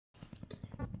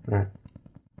Alright.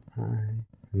 I am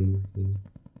looking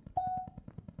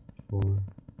for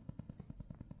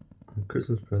a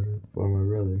Christmas present for my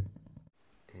brother.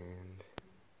 And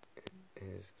it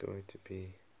is going to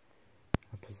be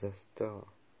a possessed doll.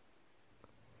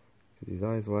 Because he's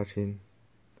always watching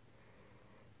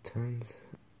tons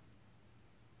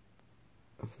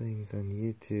of things on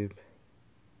YouTube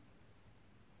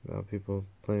about people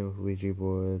playing with Ouija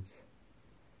boards,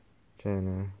 trying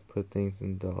to put things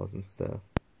in dolls and stuff.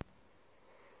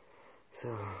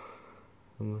 So,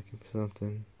 I'm looking for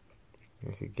something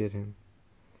I could get him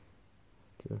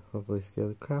to hopefully scare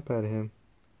the crap out of him.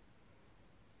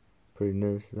 Pretty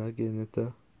nervous about getting it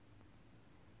though.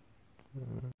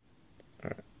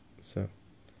 Alright, so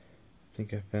I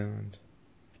think I found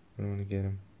what I want to get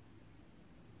him.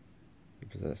 The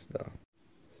possessed doll.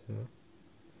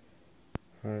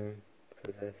 So,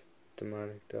 possessed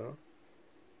demonic doll.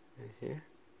 Right here.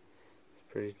 It's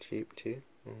pretty cheap too.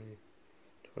 Only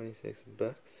 26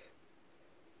 bucks.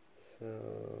 So,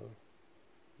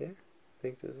 yeah, I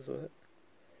think this is what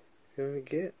it's going to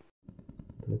get.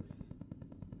 That's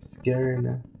scary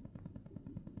enough,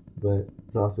 but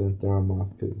it's also going to throw him off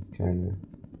because it's kind of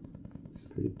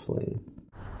pretty plain.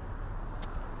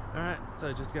 Alright, so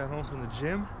I just got home from the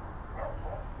gym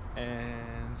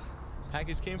and a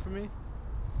package came for me.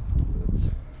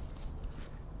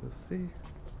 We'll see.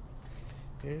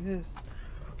 Here it is.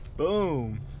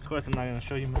 Boom! Of course, I'm not going to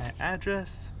show you my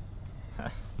address.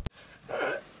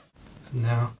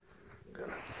 Now,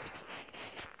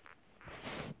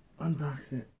 I'm gonna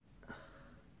unbox it.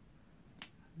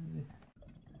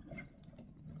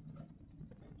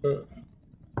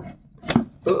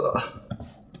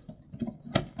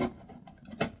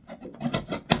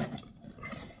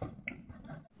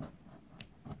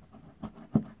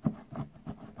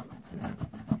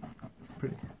 It's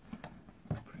pretty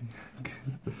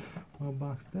good. Well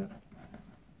boxed up.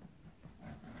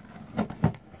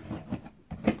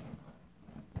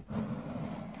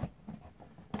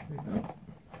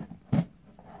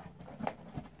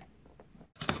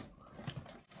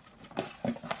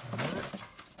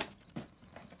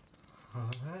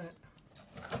 Alright.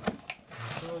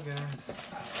 Let's go, guys.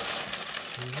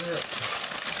 Here's it.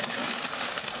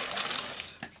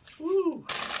 Woo!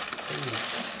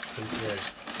 Pretty good.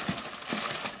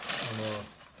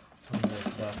 I'm gonna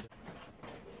stop it.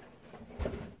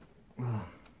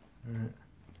 Alright.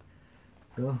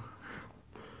 So,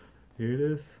 here it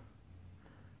is.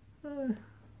 Right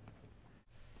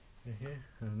here.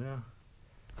 I don't know.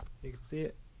 You can see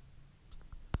it.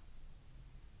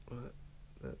 But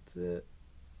that's it.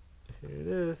 Here it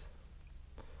is.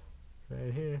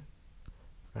 Right here.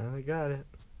 Finally got it.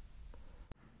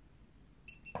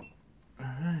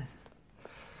 Alright.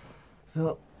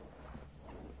 So,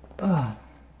 got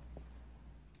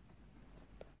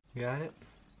it.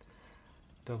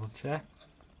 Double check.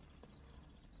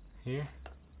 Here.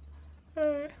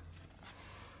 Alright.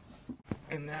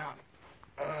 And now,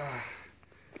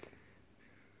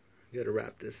 gotta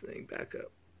wrap this thing back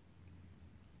up.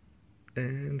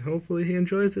 And hopefully he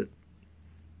enjoys it.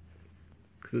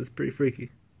 Because it's pretty freaky.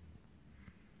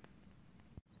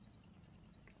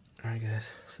 Alright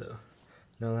guys, so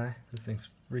no lie, this thing's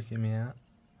freaking me out.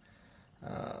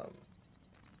 I'm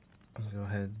gonna go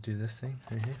ahead and do this thing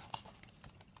right here.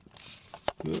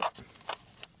 Whoop.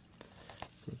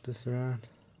 Flip this around.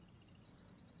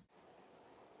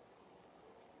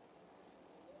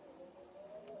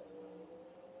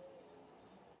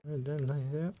 Right, done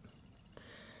like that.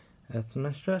 That's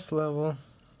my stress level.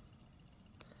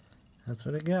 That's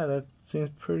what I got. That seems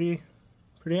pretty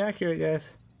accurate, guys.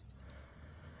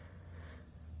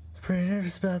 Pretty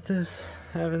nervous about this,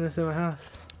 having this in my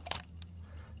house.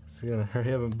 So gonna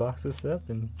hurry up and box this up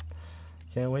and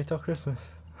can't wait till Christmas.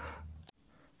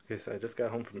 Okay, so I just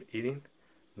got home from eating.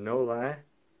 No lie.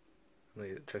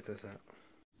 Check this out.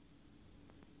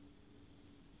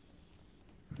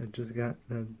 I just got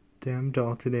a damn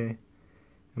doll today.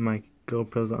 And my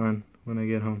GoPro's on when I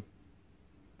get home.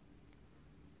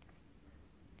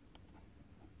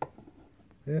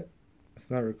 Yeah, it's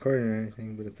not recording or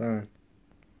anything, but it's on.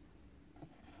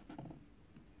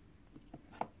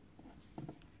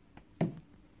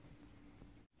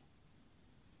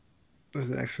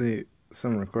 There's actually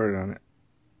some recorded on it.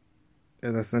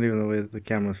 Yeah, that's not even the way that the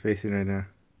camera's facing right now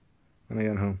when I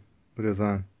got home, but it was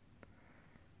on.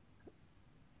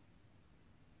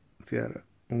 It's got a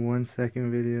 1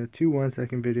 second video, 2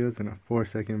 1-second videos, and a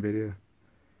 4-second video,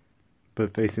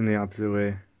 but facing the opposite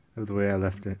way of the way I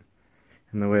left it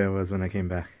and the way I was when I came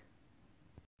back.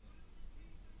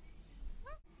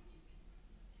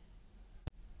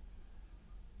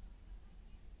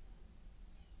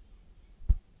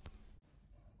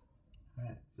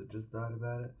 so just thought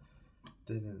about it.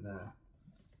 Didn't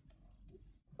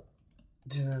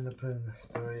end up putting the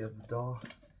story of the doll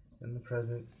in the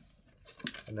present.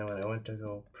 And then when I went to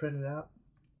go print it out,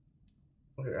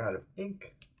 we were out of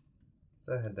ink,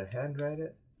 so I had to handwrite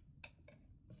it.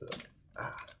 So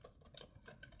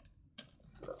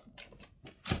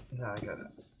now I gotta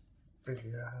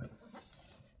figure out,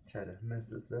 try to mess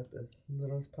this up as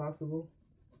little as possible,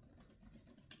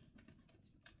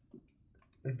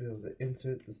 and be able to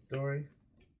insert the story.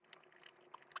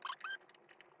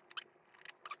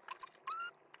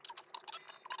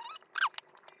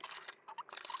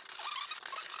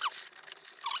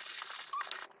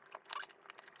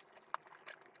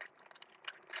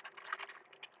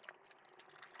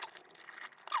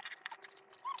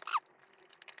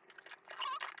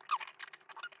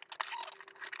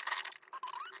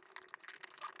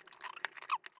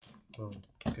 Boom.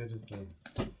 Good as new.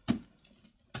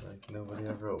 Like nobody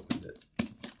ever opened it.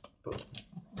 Boom.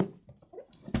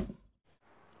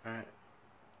 Alright.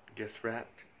 Guess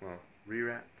wrapped. Well,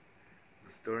 rewrapped.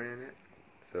 The story in it.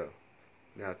 So,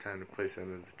 now time to place it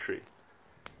under the tree.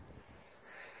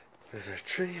 There's our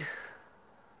tree.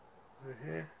 Over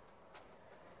here.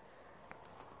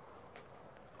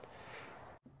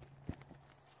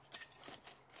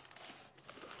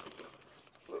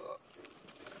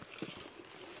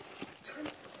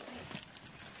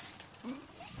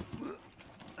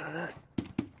 Alright.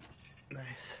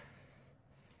 Nice.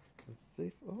 It's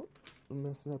safe. Oh, I'm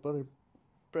messing up other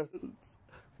presents.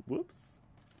 Whoops.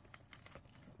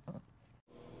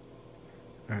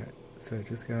 Alright, so I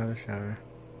just got out of the shower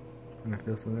and I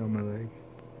feel something on my leg.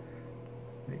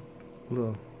 Like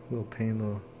little pain,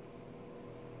 little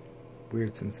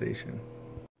weird sensation.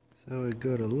 So I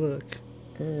go to look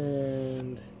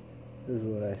and this is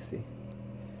what I see.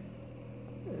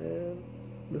 And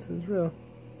this is real.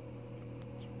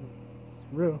 It's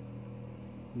real.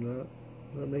 I'm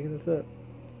not making this up.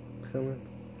 It's coming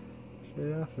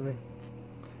straight after me.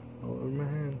 All over my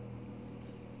hand.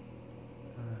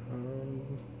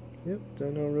 Yep,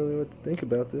 don't know really what to think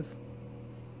about this.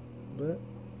 But,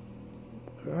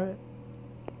 alright.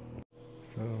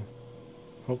 So,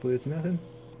 hopefully it's nothing.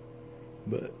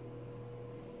 But,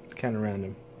 it's kind of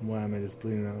random. Why am I just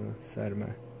bleeding on the side of my,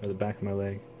 or the back of my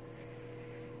leg?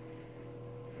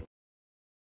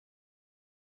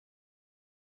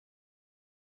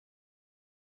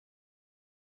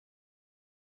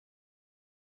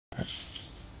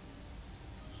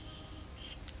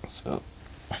 So,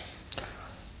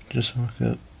 just woke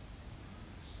up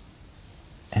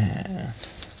and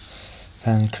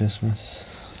finally Christmas.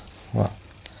 Well,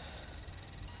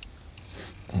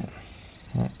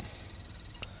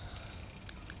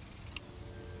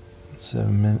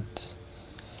 7 minutes.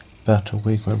 About to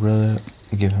wake my brother up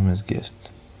and give him his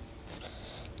gift.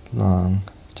 Long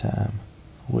time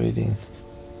waiting.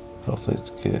 Hopefully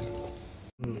it's good.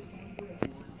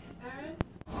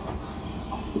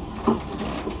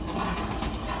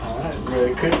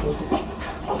 Merry Christmas.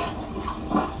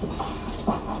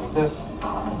 What's this?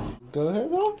 Go ahead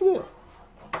and open it.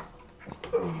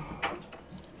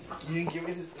 You didn't give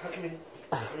me this document.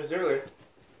 It was earlier.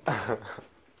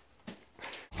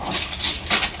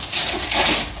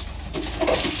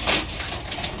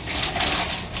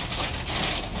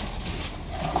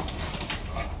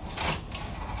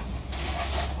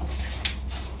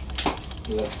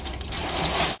 Yeah.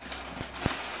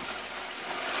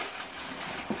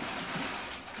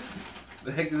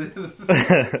 The heck is this?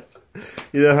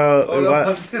 You know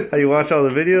how you watch all the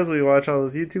videos? We watch all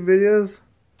those YouTube videos?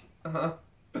 Uh-huh.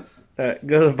 Alright,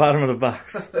 go to the bottom of the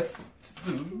box. I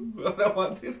don't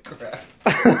want this crap.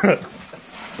 I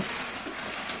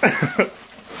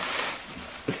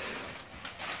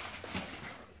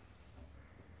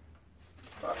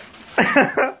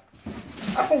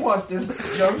don't want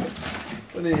this junk.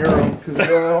 Put it in your room, because I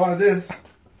don't want this.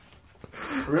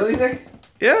 Really, Nick?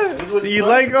 Yeah, you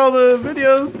like all the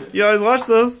videos. You always watch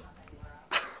those.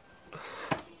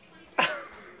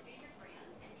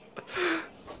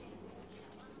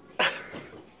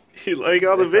 You like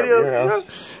all the videos?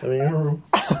 I mean, your room.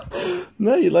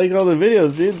 No, you like all the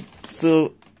videos, dude.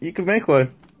 So, you can make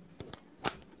one.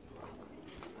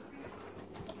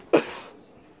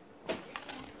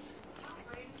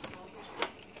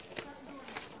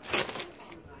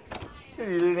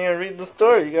 You didn't even read the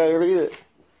story. You gotta read it.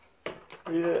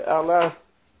 Read it out loud.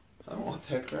 I don't want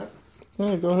that crap.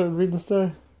 Yeah, go ahead and read the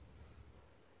story.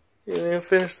 You didn't even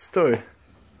finish the story.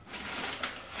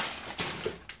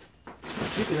 You're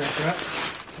keeping that crap.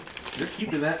 You're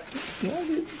keeping that. Yeah,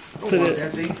 dude. I don't want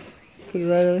that thing. Put it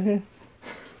right over here.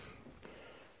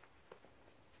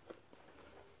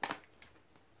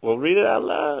 Well, read it out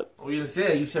loud. Oh, you didn't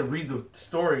say it. You said read the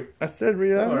story. I said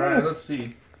read it out loud. Alright, let's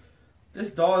see.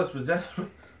 This doll is possessed.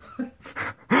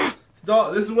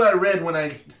 This is what I read when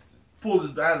I pulled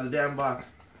it out of the damn box.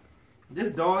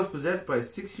 This doll is possessed by a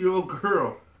 6-year-old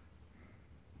girl.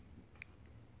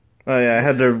 Oh yeah, I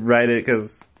had to write it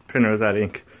because printer was out of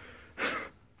ink.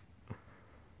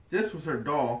 This was her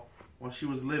doll while she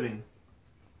was living.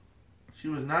 She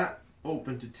was not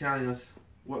open to telling us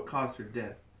what caused her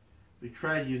death. We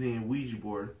tried using a Ouija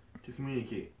board to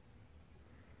communicate.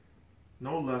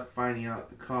 No luck finding out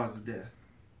the cause of death.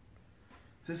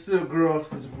 This little girl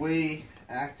is way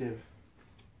active.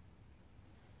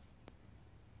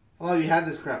 How long have you had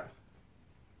this crap?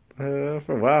 For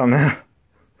a while now.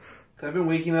 I've been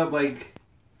waking up like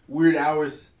weird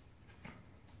hours.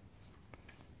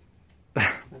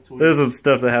 That's weird. There's some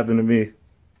stuff that happened to me.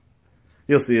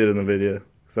 You'll see it in the video.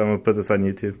 So I'm going to put this on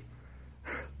YouTube.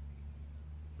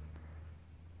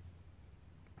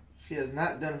 She has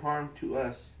not done harm to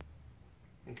us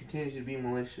and continues to be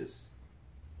malicious.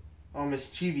 Oh,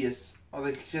 mischievous. Oh,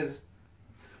 like she has...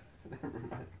 Never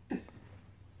mind.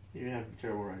 You have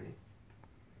terrible writing.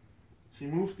 She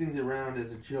moves things around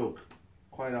as a joke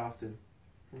quite often.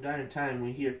 From time to time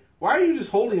we hear... Why are you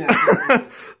just holding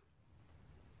that?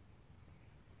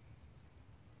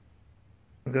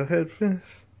 Go ahead, finish.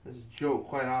 As a joke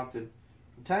quite often.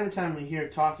 From time to time we hear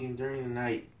talking during the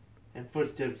night and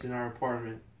footsteps in our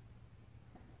apartment.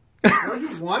 Why do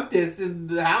you want this in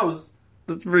the house?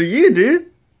 That's for you,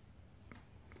 dude.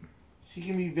 She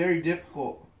can be very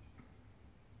difficult.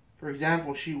 For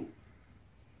example, she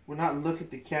would not look at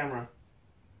the camera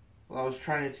while I was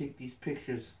trying to take these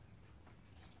pictures.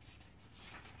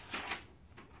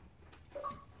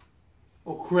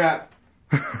 Oh crap.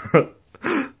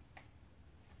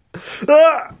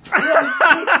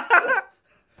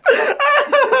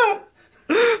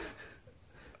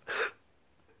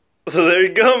 So there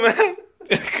you go, man.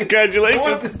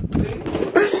 Congratulations.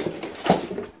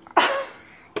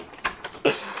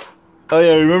 Oh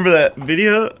yeah, remember that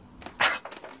video?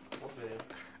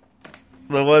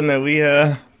 The one that we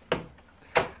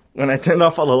when I turned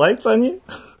off all the lights on you?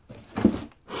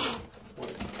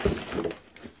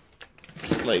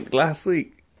 Like last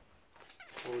week.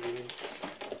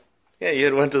 Yeah, you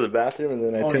had went to the bathroom and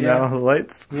then I turned on all the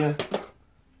lights. Yeah.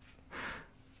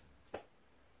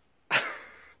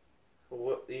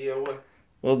 What? Yeah, what?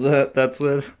 Well, that's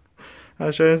what I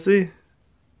was trying to see.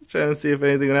 Trying to see if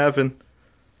anything would happen.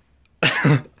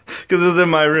 Because it was in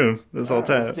my room this whole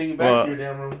time. Take it back to your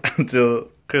damn room. Until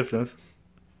Christmas.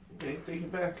 Okay, take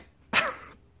it back.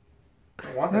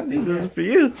 I want that thing. This is for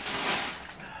you.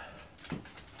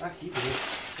 I'm keeping it.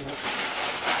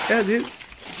 Yeah, dude.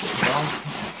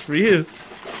 For you.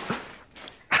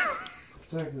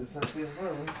 Sorry, because it's not staying in my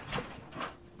room.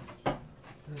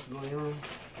 Let's go in your room.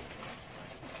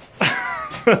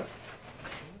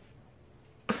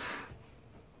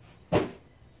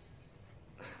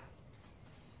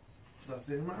 It's not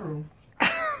staying in my room.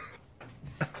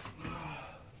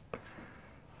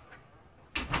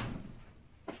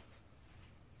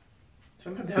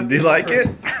 So do you like it?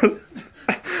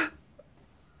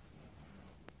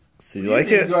 So you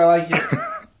like it? Do I like it?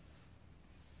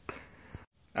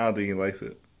 I don't think he likes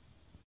it.